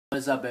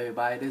What's up,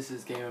 everybody? This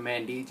is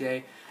Gamerman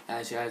DJ.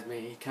 As you guys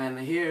may kind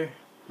of hear,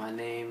 my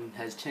name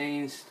has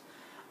changed.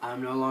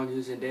 I'm no longer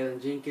using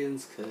Dalen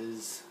Jenkins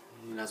because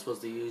you're not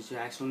supposed to use your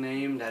actual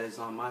name. That is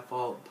on my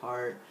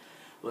part.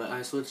 But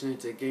I'm switching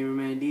to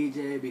Gamerman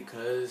DJ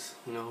because,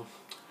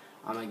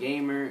 I'm a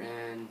gamer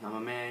and I'm a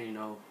man.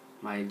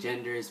 My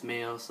gender is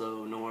male,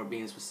 so no more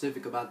being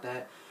specific about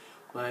that.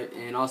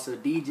 And also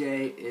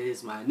DJ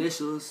is my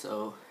initials,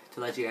 so to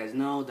let you guys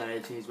know that I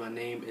changed my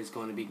name, it's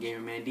going to be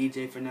Gamerman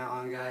DJ from now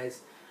on, guys.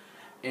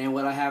 And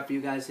what I have for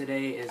you guys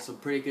today is some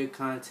pretty good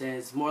content.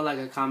 It's more like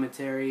a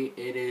commentary.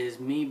 It is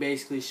me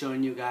basically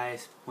showing you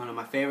guys one of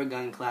my favorite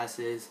gun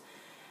classes.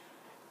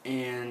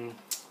 And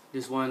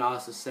just wanted to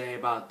also say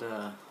about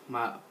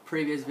my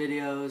previous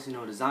videos,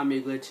 the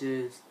zombie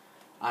glitches.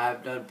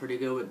 I've done pretty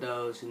good with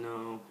those,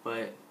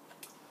 but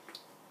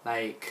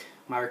like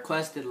my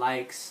requested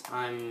likes,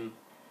 I'm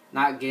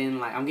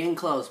getting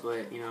close,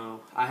 but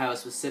I have a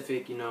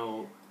specific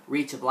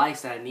reach of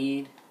likes that I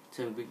need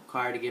to be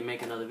required to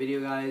make another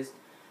video, guys.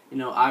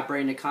 I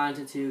bring the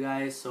content to you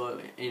guys, so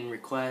in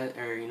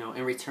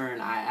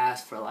return I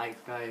ask for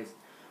likes, guys.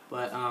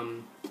 But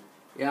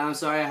yeah, I'm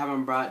sorry I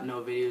haven't brought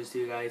no videos to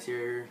you guys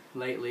here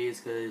lately. It's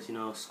because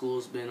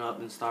school's been up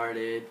and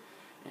started,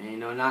 and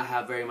not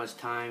have very much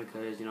time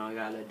because I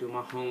gotta do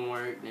my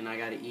homework, and I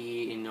gotta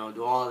eat, and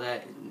do all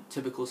that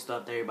typical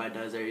stuff that everybody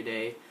does every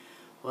day.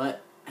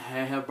 But I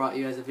have brought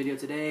you guys a video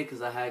today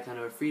because I had kind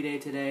of a free day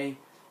today,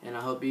 and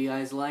I hope you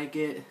guys like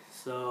it.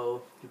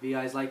 So if you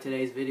guys like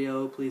today's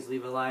video, please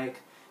leave a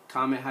like,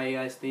 comment how you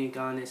guys think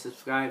on it,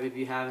 subscribe if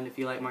you haven't, if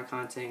you like my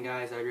content,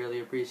 guys. I really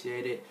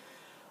appreciate it.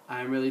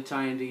 I'm really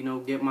trying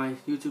to get my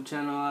YouTube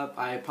channel up.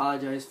 I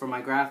apologize for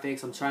my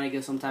graphics. I'm trying to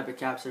get some type of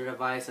capture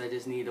device. I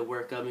just need to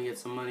work up and get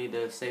some money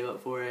to save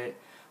up for it.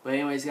 But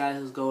anyways, guys,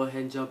 let's go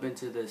ahead and jump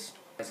into this.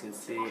 As you can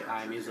see,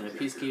 I'm using a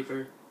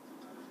Peacekeeper.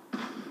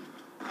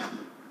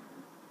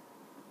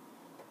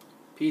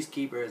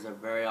 Peacekeeper is a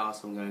very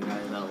awesome gun,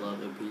 guys. I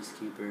love the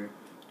Peacekeeper.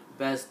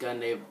 Best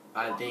gun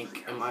I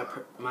think, in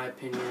my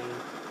opinion,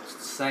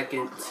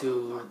 second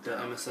to the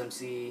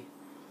MSMC.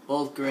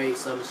 Both great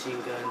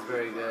submachine guns,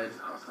 very good.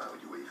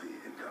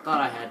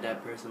 Thought I had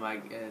that person, but I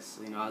guess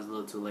I was a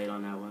little too late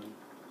on that one.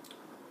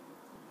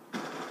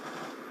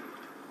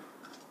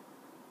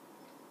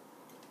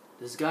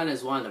 This gun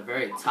is one of the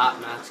very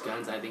top-notch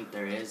guns I think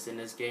there is in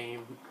this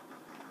game,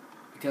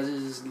 because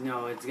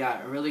it's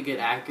got really good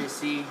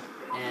accuracy.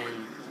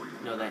 And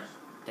that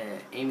the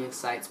aiming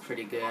sight's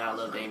pretty good. I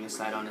love the aiming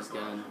sight on this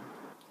gun.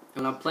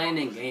 When I'm playing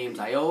in games,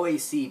 I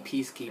always see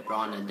Peacekeeper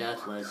on the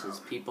death list. As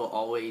people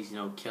always,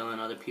 killing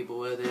other people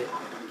with it,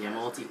 get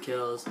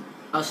multi-kills.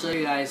 I'll show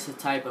you guys the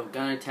type of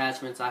gun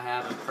attachments I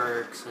have and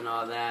perks and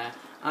all that.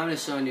 I'm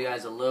just showing you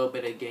guys a little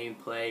bit of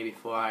gameplay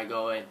before I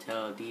go and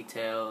tell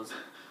details.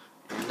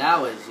 And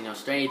that was,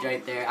 strange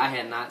right there. I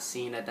had not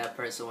seen that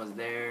person was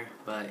there,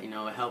 but,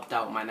 it helped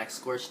out my next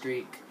score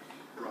streak.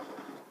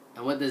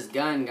 And with this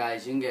gun,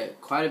 guys, you can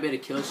get quite a bit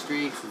of kill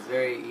streaks. It's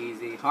very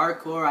easy.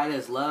 Hardcore, I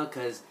just love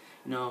because,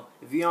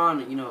 if you're on,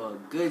 a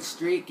good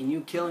streak and you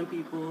killing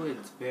people,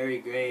 it's very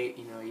great.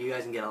 You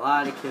guys can get a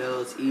lot of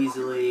kills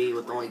easily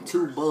with only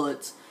 2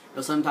 bullets.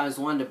 Sometimes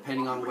 1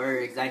 depending on where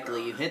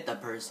exactly you hit the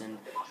person.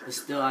 But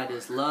still, I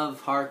just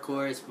love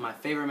hardcore. It's my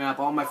favorite map.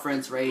 All my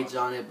friends rage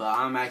on it, but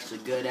I'm actually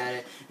good at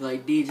it. You're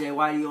like, DJ,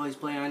 why do you always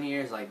play on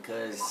here? It's like,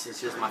 because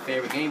it's just my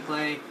favorite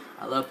gameplay.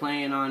 I love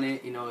playing on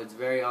it. It's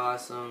very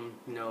awesome.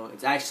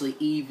 It's actually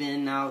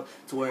even now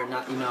to where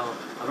a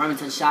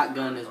Remington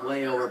shotgun is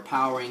way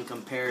overpowering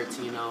compared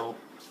to,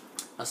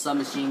 a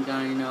submachine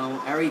gun,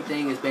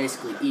 Everything is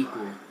basically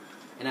equal.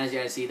 And as you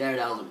guys see there,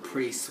 that was a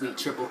pretty sweet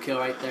triple kill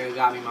right there. It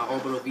got me my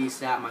orbital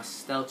VSAT, my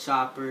stealth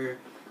chopper.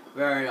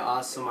 Very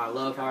awesome. I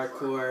love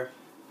hardcore.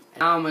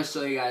 And now I'm going to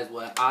show you guys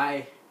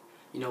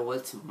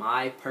what's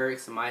my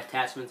perks and my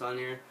attachments on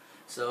here.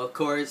 So of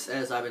course,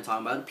 as I've been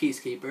talking about the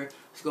Peacekeeper,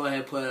 let's go ahead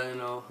and put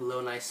a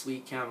little nice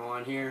sweet camo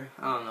on here.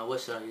 I don't know,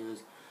 what should I use?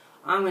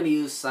 I'm going to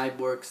use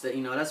Cyborgs.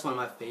 That's one of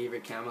my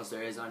favorite camos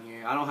there is on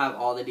here. I don't have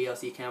all the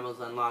DLC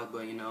camos unlocked,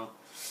 but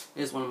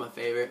it's one of my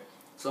favorite.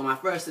 So my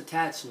first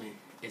attachment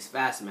is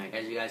Fast Mag.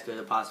 As you guys could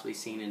have possibly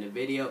seen in the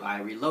video, I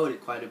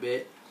reloaded quite a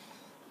bit.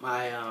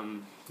 My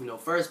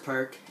first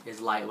perk is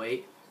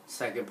lightweight,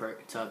 second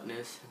perk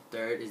toughness,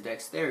 third is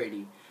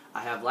dexterity.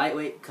 I have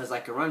lightweight because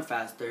I can run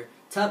faster.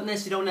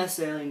 Toughness you don't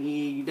necessarily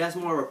need. That's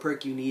more of a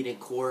perk you need in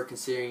core,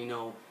 considering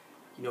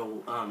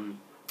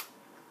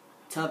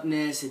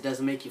toughness. It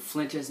doesn't make you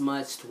flinch as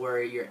much to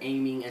where your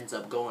aiming ends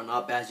up going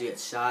up as you get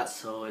shot,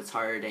 so it's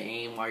harder to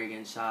aim while you're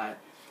getting shot.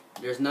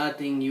 There's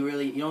nothing you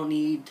don't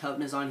need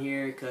toughness on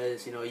here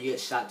because you get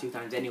shot 2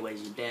 times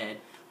anyways, you're dead.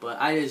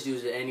 But I just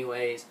use it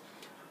anyways.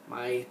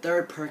 My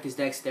third perk is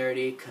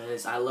dexterity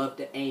because I love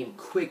to aim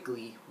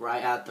quickly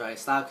right after I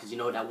stop, because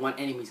that one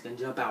enemy's going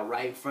to jump out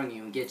right in front of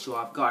you and get you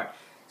off guard.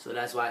 So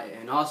that's why,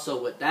 and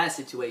also with that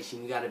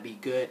situation, you got to be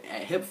good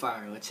at hip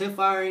firing. With hip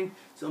firing,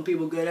 some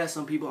people good at,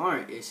 some people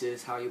aren't. It's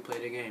just how you play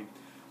the game.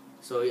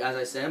 So as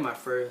I said, my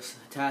first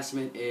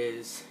attachment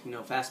is,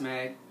 Fast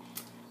Mag.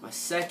 My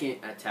second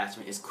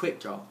attachment is quick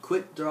draw.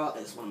 Quick draw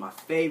is one of my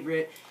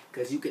favorite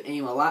because you can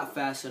aim a lot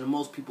faster than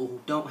most people who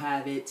don't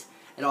have it.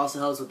 It also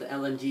helps with the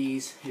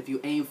LMGs. If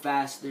you aim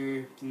faster,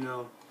 you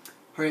know,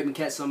 hurry up and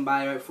catch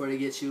somebody right before they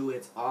get you.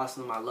 It's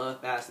awesome. I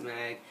love fast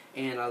mag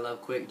and I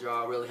love quick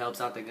draw. It really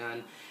helps out the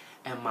gun.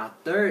 And my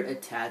third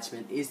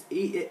attachment is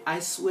I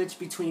switch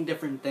between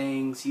different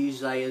things.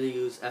 Usually I either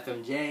use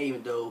FMJ,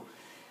 even though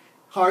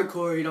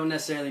hardcore you don't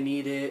necessarily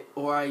need it,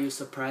 or I use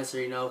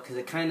suppressor, you know, because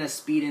it kind of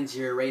speeds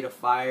your rate of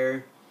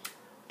fire.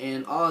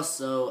 And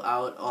also I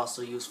would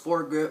also use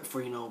foregrip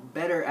for, you know,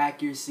 better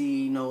accuracy,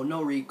 you know,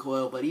 no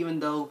recoil. But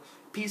even though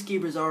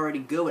Peacekeeper is already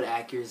good with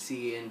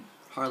accuracy and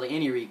hardly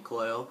any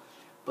recoil,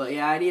 but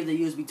yeah, I'd either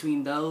use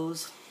between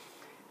those.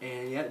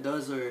 And yeah,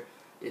 those are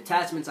the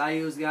attachments I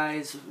use,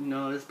 guys. You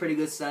know, it's pretty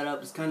good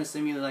setup. It's kind of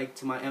similar like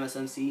to my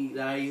MSMC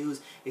that I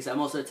use, except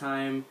most of the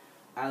time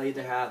I'll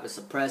either have a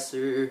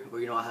suppressor or,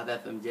 you know, I have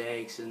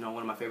FMJ, which is, you know,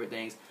 one of my favorite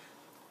things.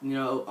 You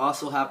know,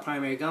 also have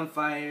primary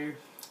gunfire,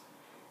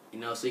 you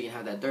know, so you can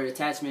have that third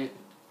attachment.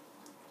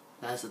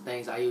 That's the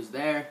things I use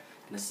there.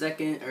 And the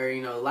second, or,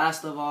 you know,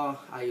 last of all,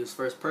 I use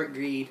first perk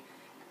greed.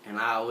 And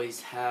I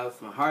always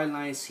have my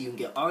hardline, so you can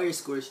get all your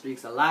score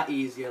streaks a lot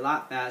easier, a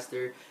lot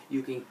faster.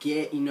 You can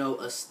get, you know,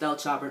 a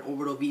stealth chopper and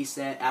orbital V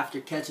set after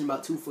catching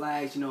about 2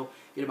 flags, you know,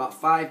 get about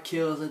 5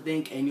 kills, I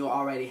think, and you'll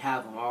already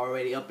have them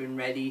already up and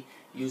ready.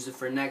 Use it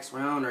for next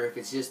round, or if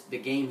it's just the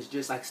game is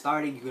just like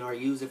starting, you can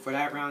already use it for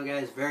that round,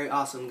 guys. Very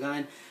awesome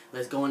gun.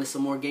 Let's go into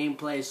some more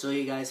gameplay, show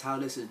you guys how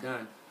this is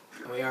done.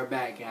 And we are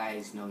back,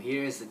 guys. You know,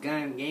 here's the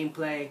gun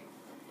gameplay.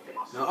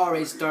 Now,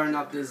 already starting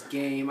off this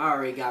game, I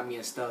already got me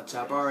a stealth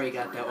chop. I already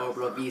got that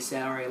orbital V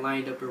set already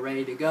lined up and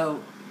ready to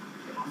go.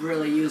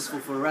 Really useful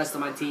for the rest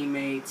of my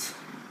teammates.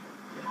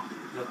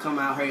 You know, come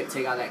out here and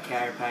take out that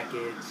carry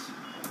package.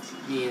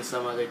 Me and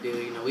some other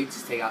dude, you know, we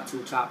just take out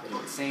 2 choppers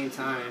at the same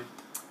time.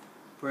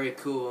 Pretty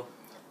cool.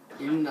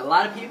 And a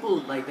lot of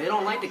people, like, they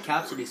don't like to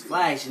capture these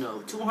flags, you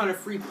know. 200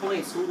 free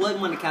points, who wouldn't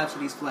want to capture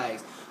these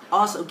flags?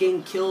 Also,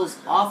 getting kills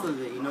off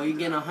of it, you know, you're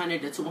getting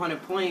 100 to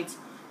 200 points.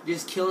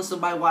 Just killing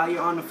somebody while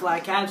you're on the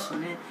flag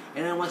capturing it,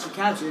 and then once you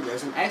capture it,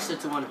 there's an extra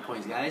 200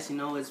 points, guys. You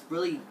know, it's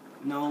really,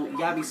 you know, you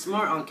gotta be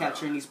smart on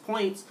capturing these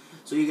points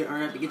so you can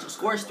earn up to get your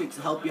score streaks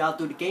to help you out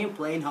through the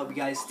gameplay and help you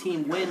guys'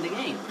 team win the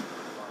game.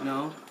 You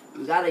know,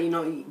 you gotta, you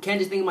know, you can't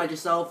just think about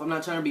yourself. I'm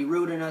not trying to be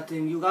rude or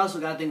nothing. You also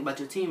gotta think about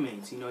your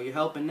teammates. You know, you're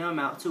helping them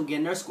out too,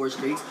 getting their score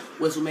streaks,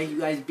 which will make you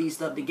guys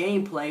beast up the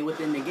gameplay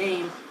within the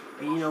game.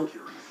 And you know,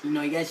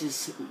 you guys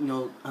just, you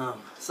know,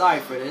 sorry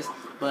for this,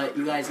 but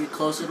you guys get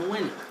closer to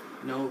winning.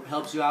 You know,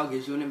 helps you out,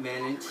 gives you an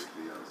advantage.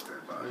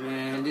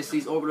 Man,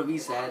 these orbital V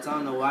sets, I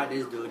don't know why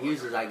this dude, he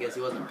was just, I guess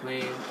he wasn't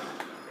playing.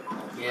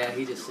 Yeah,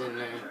 he just sitting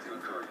there.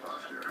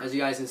 As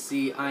you guys can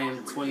see, I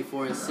am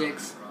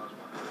 24-6.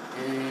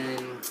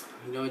 And,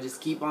 you know, just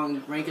keep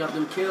on ranking up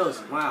them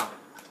kills. Wow.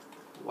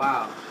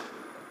 Wow.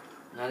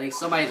 And I think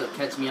somebody's gonna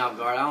catch me off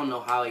guard. I don't know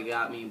how he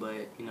got me,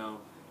 but, you know,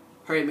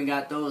 hurry up and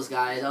got those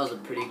guys. That was a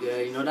pretty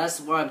good. You know, that's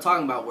what I'm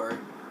talking about, where,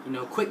 you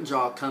know, quick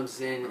draw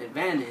comes in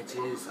advantage.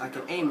 Is I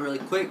can aim really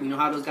quick. You know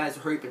how those guys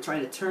hurry up and try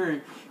to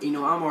turn. You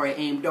know, I'm already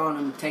aimed on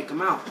him to take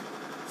him out.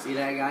 See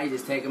that guy? You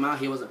just take him out.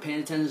 He wasn't paying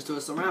attention to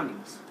his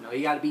surroundings. You know,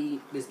 you gotta be,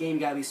 this game, you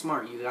gotta be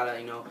smart. You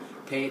gotta, you know,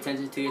 pay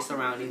attention to your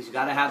surroundings. You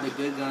gotta have the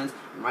good guns.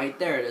 And right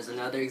there's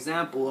another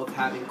example of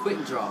having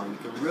quick draw. You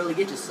can really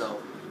get yourself,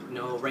 you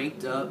know,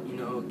 ranked up. You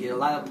know, get a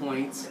lot of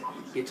points.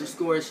 Get your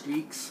score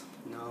streaks.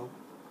 You know,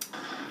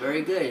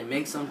 very good.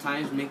 And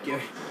sometimes make the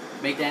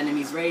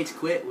enemies rage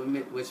quit,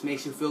 which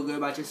makes you feel good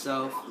about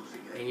yourself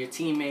and your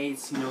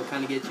teammates. You know,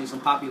 kind of get you some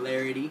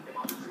popularity.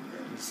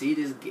 You see,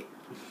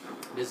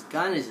 this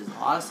gun is just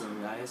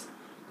awesome, guys.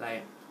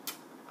 Like,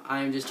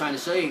 I'm just trying to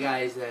show you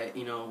guys that,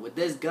 you know, with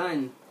this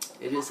gun,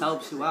 it just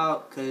helps you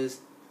out because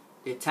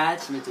the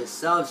attachment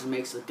itself just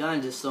makes the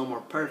gun just so more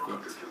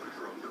perfect.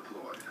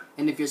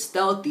 And if you're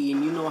stealthy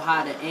and you know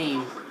how to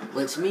aim,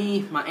 which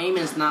my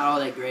aiming is not all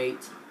that great,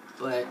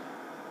 but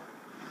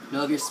you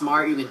know, if you're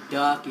smart, you can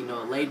duck, you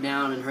know, lay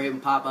down and hurry up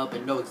and pop up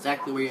and know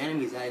exactly where your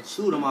enemy's at and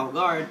shoot them off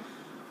guard.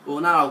 Well,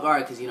 not off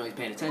guard because, you know, he's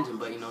paying attention,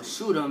 but, you know,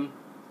 shoot him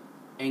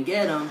and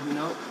get him, you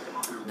know.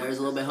 There's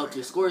a little bit of help to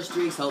your score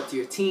streaks, help to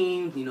your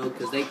team, you know,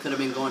 because they could have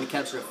been going to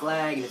capture a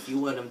flag, and if you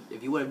would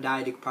have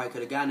died, you probably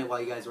could have gotten it while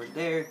you guys weren't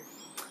there.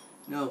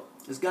 You know,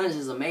 this gun is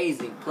just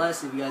amazing.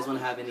 Plus, if you guys want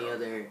to have any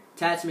other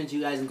attachments,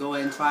 you guys can go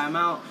ahead and try them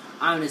out.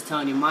 I'm just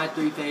telling you my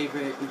 3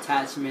 favorite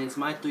attachments,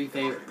 my 3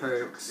 favorite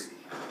perks,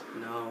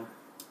 you know.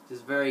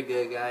 It's very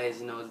good,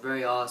 guys. You know, it's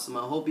very awesome.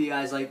 I hope you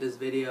guys like this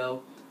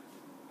video.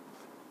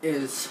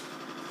 It's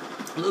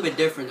a little bit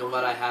different than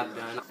what I have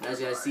done. As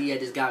you guys see, I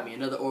just got me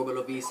another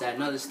orbital V set,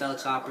 another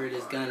stealth chopper.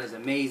 This gun is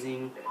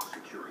amazing.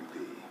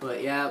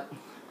 But yeah,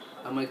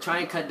 I'm gonna try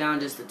and cut down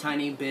just a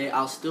tiny bit.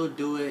 I'll still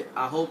do it.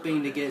 I'm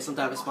hoping to get some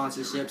type of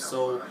sponsorship,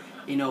 so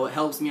you know it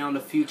helps me out in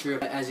the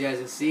future. As you guys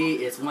can see,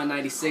 it's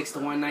 196 to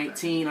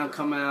 119. I'm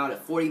coming out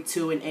at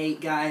 42-8,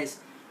 guys.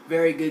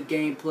 Very good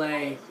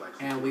gameplay,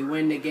 and we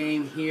win the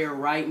game here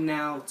right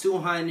now,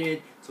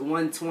 200 to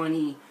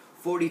 120,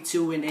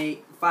 42-8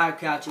 5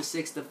 capture,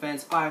 6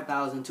 defense,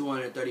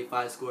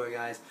 5,235 score,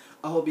 guys.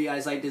 I hope you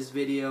guys like this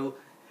video.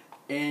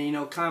 And, you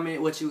know,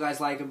 comment what you guys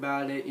like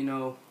about it. You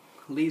know,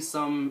 leave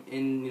some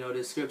in, you know, the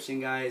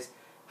description, guys.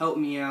 Help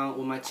me out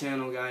with my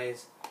channel,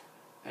 guys.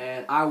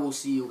 And I will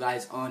see you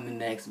guys on the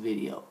next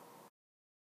video.